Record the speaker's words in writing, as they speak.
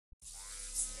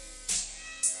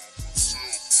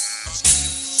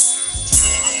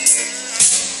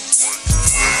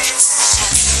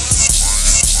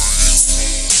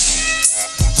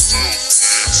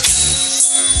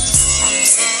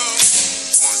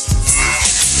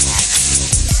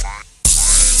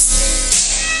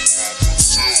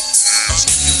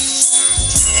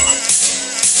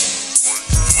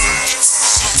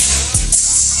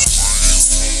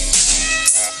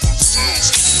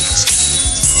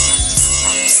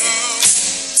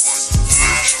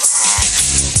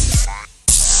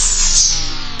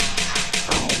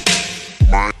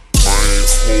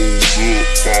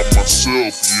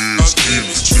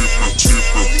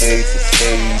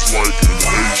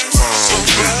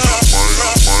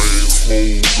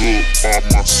by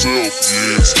myself,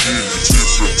 yeah, skinny,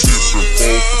 tipping,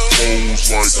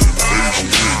 foes like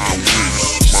an Asian nigga.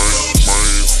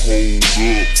 Man, hold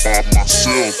up by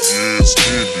myself, yeah,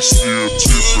 skinny, still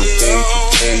tipping,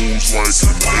 foes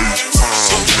like an H-Tine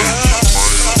nigga.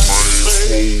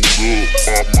 Man, hold up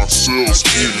by myself,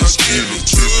 skinny,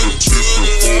 tipping,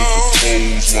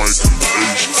 foes like an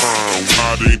H-Tine.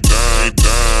 I done dine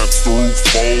through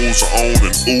foes on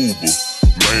an Uber.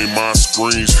 Made my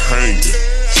screens hanging,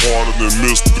 harder than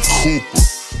Mr. Cooper.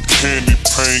 Candy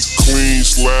paint, clean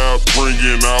slab,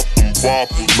 bringing out them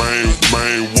boppers.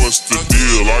 Man, what's the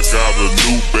deal? I got a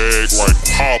new bag like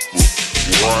Papa.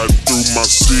 Ride through my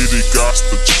city, got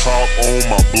the chop on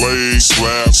my blade.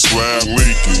 Slab,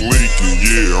 Lincoln,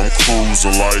 yeah, I'm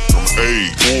cruising like I'm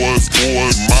 8. Boys,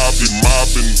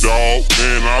 mobbing, dog,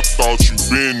 man, I thought you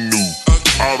been new.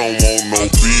 I don't want no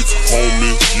beef,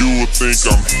 homie, you would think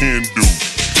I'm Hindu.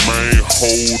 Man,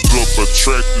 hold up,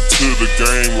 attracted to the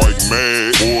game like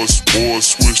mad. Boys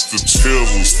switch to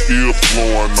Tesla, still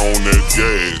blowing on that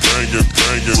gas. Banging,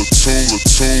 platoon,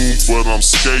 but I'm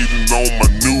skating on my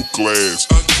new glass.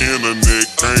 Internet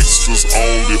gangsters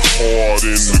only hard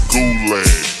in the gulag.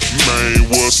 Man,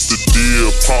 what's the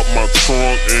deal? Pop my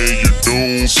trunk and you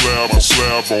doom. Slab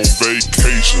on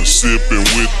vacation, sipping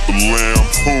with the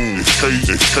lampoon. In case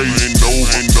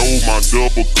know my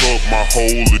double cup, my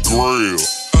holy grail.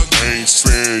 Ain't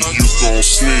saying you gon'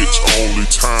 snitch, only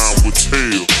time will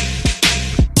tell.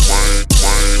 Man,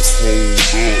 hold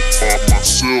up by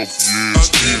myself, yeah,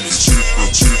 skinny,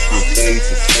 tipping,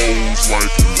 foes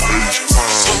like an H-Tine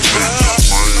nigga.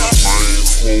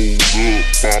 Man, hold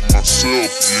up by myself,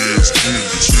 yeah, skinny,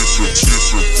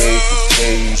 tipping,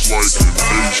 foes like an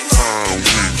H-Tine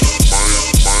nigga.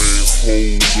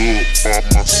 Man, hold up by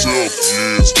myself,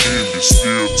 yeah, skinny,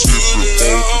 still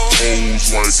tipping, foes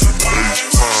like an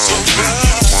H-Tine nigga.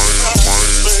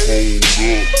 Man,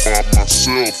 hold up by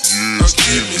myself, yeah,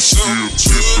 skinny, still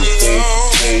tipping,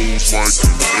 foes like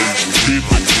an Asian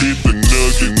nigga. Hit the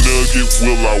nugget,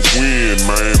 will I win,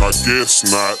 man? I guess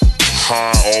not.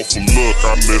 High off of luck,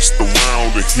 I messed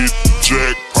around and hit the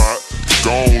jackpot.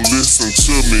 Gon' listen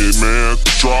to me, man.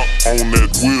 Drop on that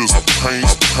wisdom.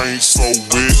 Paint so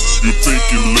wet, you think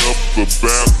you left the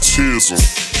baptism.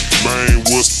 Man,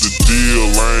 what's the deal?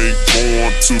 I ain't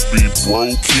going to be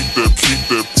broke. Keep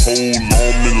that pole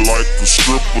on me like a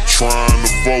stripper trying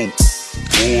to vote.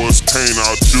 Boys can't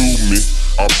outdo me.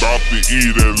 About to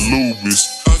eat at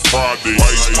Luby's. Friday,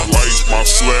 lights, my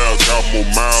slab got more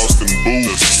miles than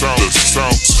boots. The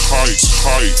South tight,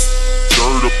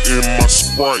 dirt up in my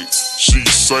Sprite. She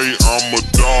say I'm a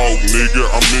dog, nigga,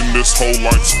 I'm in this hole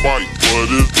like Spike. But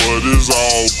it's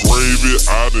all gravy,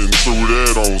 I done threw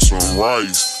that on some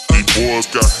rice. These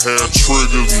boys got hair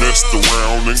triggers, messed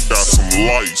around and got some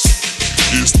lice.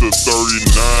 It's the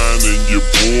 39 and your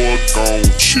boy gon'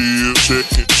 chill.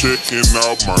 Checking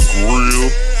out my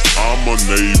grill, I'm a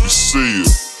Navy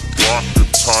SEAL. Rock a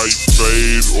tight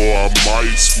fade or I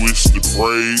might switch the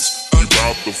braids. You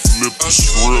bout to flip the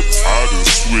script, I done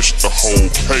switched the whole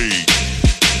page.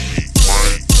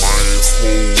 Man,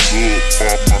 hold up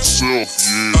by myself,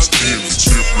 yeah, skinny,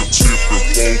 tipping, foes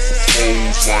like an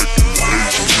Asian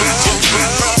nigga.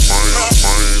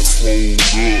 Man,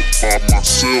 hold up by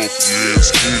myself, yeah,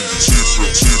 skinny,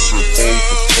 tipping, foes like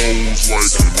an Asian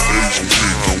nigga.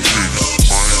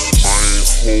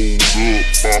 Man, hold up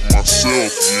by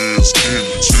myself, yeah,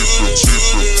 skinny, tipping,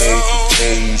 foes like an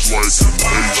Asian nigga.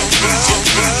 Man,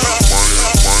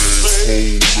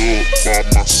 hold up by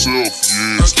myself,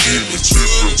 yeah, skinny,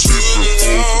 tipping, foes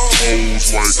like an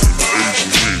Asian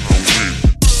nigga.